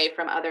you away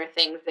from other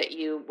things that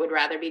you would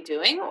rather be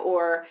doing,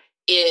 or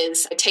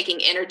is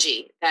taking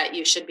energy that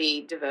you should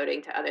be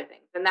devoting to other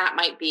things, then that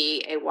might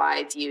be a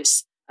wise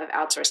use of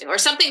outsourcing. Or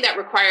something that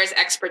requires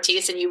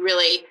expertise and you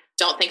really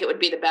don't think it would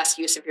be the best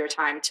use of your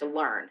time to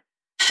learn.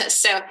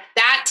 So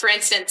that, for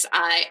instance,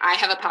 I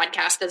have a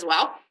podcast as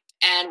well,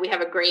 and we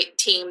have a great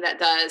team that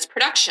does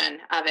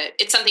production of it.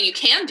 It's something you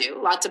can do.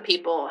 Lots of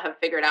people have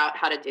figured out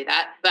how to do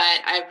that,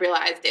 but I've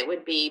realized it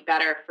would be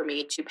better for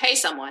me to pay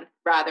someone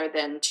rather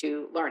than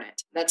to learn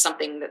it. That's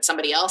something that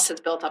somebody else has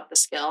built up the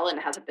skill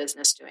and has a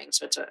business doing.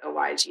 So it's a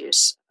wise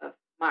use of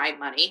my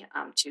money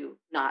to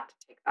not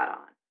take that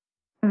on.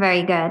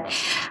 Very good.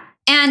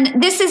 And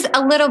this is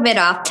a little bit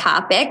off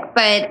topic,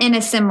 but in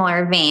a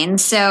similar vein.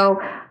 So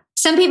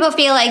some people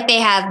feel like they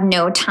have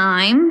no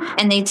time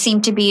and they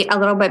seem to be a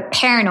little bit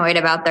paranoid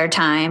about their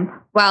time.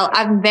 Well,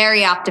 I'm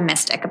very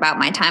optimistic about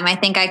my time. I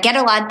think I get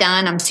a lot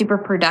done. I'm super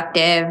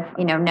productive,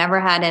 never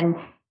had an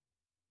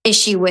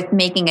issue with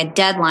making a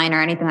deadline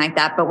or anything like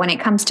that. But when it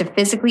comes to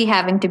physically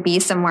having to be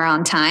somewhere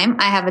on time,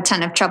 I have a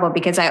ton of trouble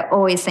because I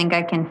always think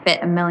I can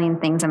fit a million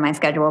things in my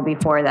schedule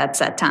before that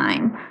set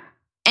time.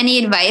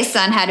 Any advice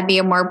on how to be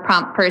a more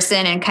prompt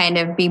person and kind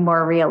of be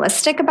more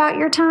realistic about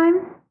your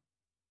time?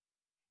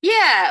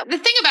 Yeah, the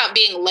thing about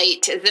being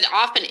late is it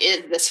often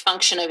is this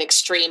function of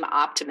extreme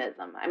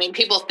optimism. I mean,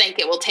 people think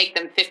it will take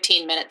them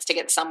 15 minutes to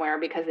get somewhere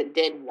because it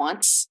did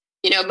once.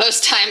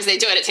 Most times they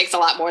do it, it takes a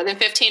lot more than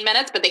 15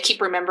 minutes, but they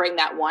keep remembering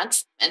that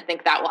once and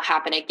think that will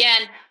happen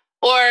again.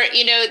 Or,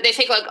 they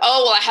think like,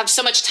 oh, well, I have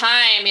so much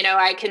time,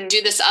 I can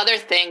do this other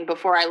thing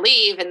before I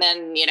leave. And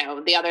then,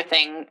 the other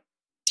thing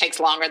takes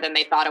longer than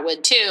they thought it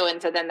would too.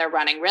 And so then they're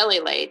running really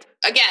late.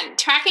 Again,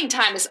 tracking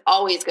time is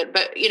always good,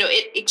 but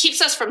it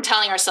keeps us from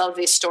telling ourselves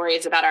these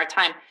stories about our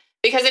time.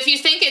 Because if you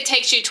think it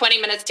takes you 20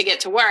 minutes to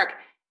get to work,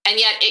 and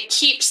yet it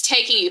keeps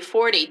taking you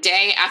 40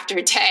 day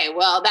after day,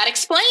 well, that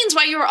explains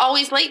why you were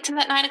always late to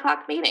that 9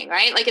 o'clock meeting,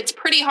 right? Like it's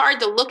pretty hard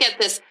to look at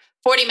this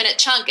 40-minute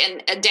chunk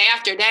and a day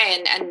after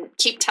day and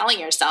keep telling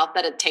yourself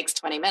that it takes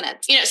 20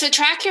 minutes. So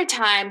track your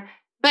time.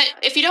 But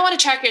if you don't want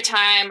to track your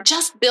time,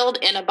 just build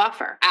in a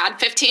buffer, add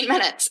 15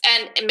 minutes,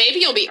 and maybe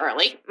you'll be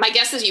early. My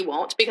guess is you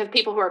won't, because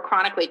people who are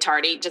chronically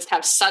tardy just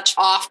have such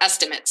off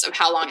estimates of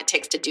how long it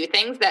takes to do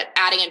things that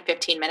adding in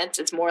 15 minutes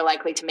is more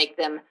likely to make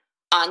them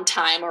on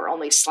time or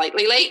only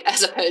slightly late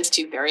as opposed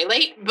to very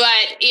late.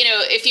 But,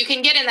 if you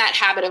can get in that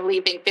habit of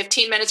leaving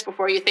 15 minutes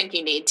before you think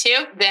you need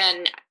to,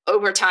 then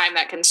over time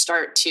that can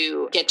start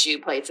to get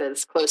you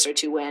places closer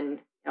to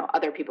when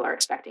other people are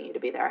expecting you to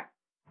be there.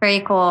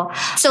 Very cool.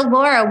 So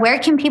Laura, where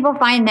can people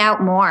find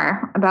out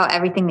more about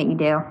everything that you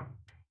do?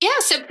 Yeah,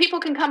 so people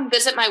can come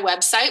visit my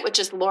website, which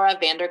is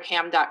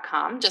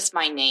lauravanderkam.com, just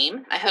my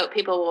name. I hope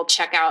people will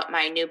check out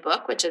my new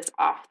book, which is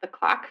Off the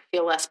Clock,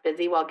 Feel Less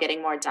Busy While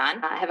Getting More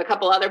Done. I have a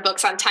couple other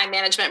books on time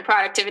management and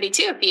productivity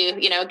too. If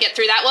you, get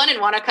through that one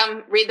and want to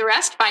come read the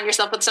rest, find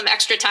yourself with some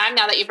extra time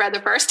now that you've read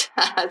the first.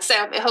 So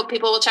I hope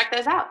people will check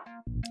those out.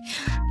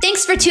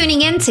 Thanks for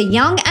tuning in to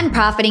Young and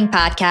Profiting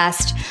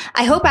Podcast.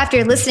 I hope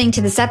after listening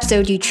to this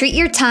episode, you treat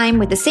your time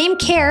with the same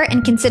care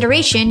and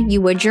consideration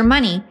you would your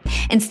money.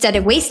 Instead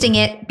of wasting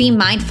it, be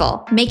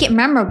mindful, make it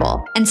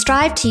memorable, and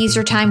strive to use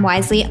your time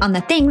wisely on the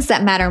things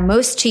that matter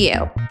most to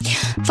you.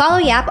 Follow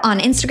Yap on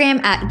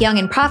Instagram at Young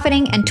and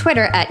Profiting and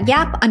Twitter at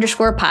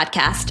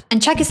Yap_podcast,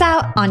 and check us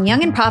out on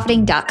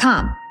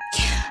youngandprofiting.com.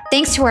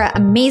 Thanks to our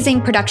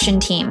amazing production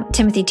team,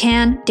 Timothy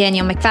Tan,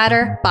 Daniel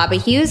McFadder, Bobby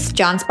Hughes,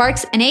 John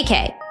Sparks, and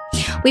AK.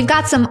 We've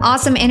got some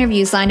awesome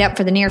interviews lined up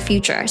for the near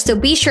future, so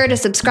be sure to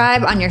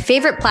subscribe on your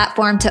favorite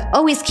platform to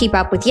always keep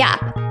up with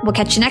Yap. We'll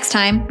catch you next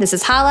time. This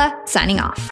is Hala, signing off.